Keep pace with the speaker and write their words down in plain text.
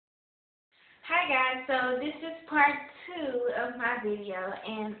Hi guys, so this is part 2 of my video,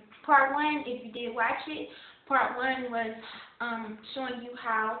 and part 1, if you did watch it, part 1 was showing you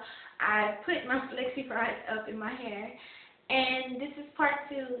how I put my Flexi Rods up in my hair, and this is part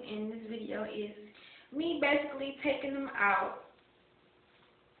 2 in this video is me basically taking them out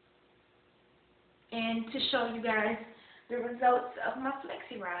and to show you guys the results of my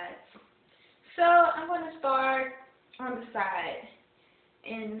Flexi Rods. So I'm going to start on the side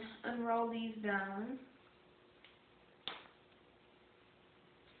and unroll these down,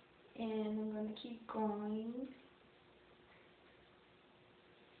 and I'm going to keep going.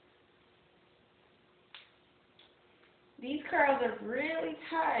 These curls are really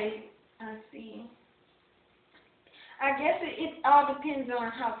tight, I see. I guess it all depends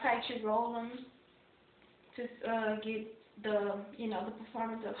on how tight you roll them to get the the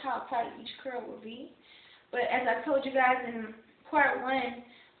performance of how tight each curl will be. But as I told you guys in part 1,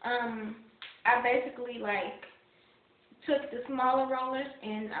 I basically took the smaller rollers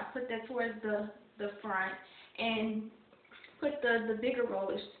and I put that towards the front and put the bigger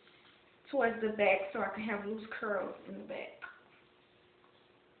rollers towards the back so I can have loose curls in the back.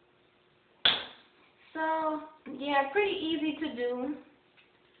 So yeah, pretty easy to do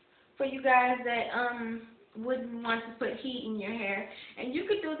for you guys that wouldn't want to put heat in your hair. And you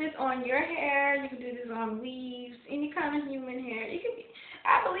could do this on your hair, you could do this on weaves, any kind of human hair. It could be,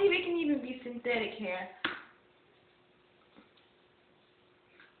 I believe it can even be synthetic hair.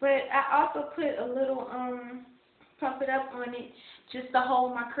 But I also put a little pump it up on it just to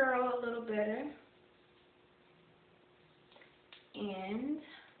hold my curl a little better. And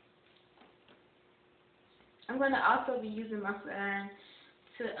I'm going to also be using my flat iron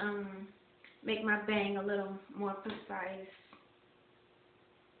to make my bang a little more precise.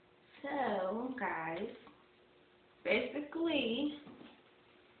 So, guys, basically,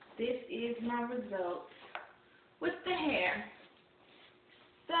 this is my results with the hair.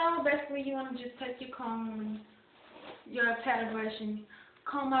 So, basically, you want to just take your comb, your paddle brush, and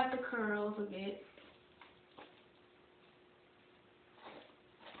comb out the curls a bit.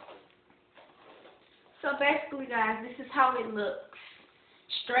 So, basically, guys, this is how it looks.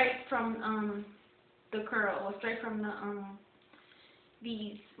 Straight from the curl, or straight from the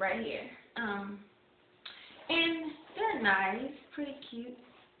these right here. And they're nice, pretty cute.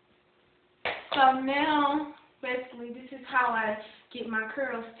 So now, basically, this is how I get my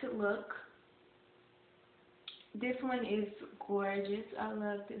curls to look. This one is gorgeous. I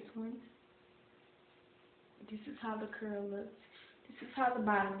love this one. This is how the curl looks. This is how the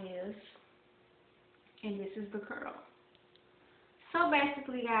bottom is. And this is the curl. So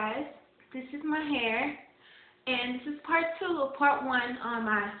basically, guys, this is my hair, and this is part 2 of part 1 on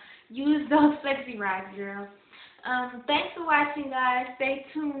my Use Those Flexi Rods, girl. Thanks for watching, guys. Stay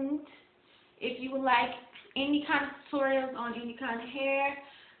tuned. If you would like any kind of tutorials on any kind of hair,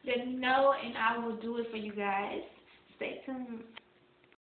 let me know, and I will do it for you guys. Stay tuned.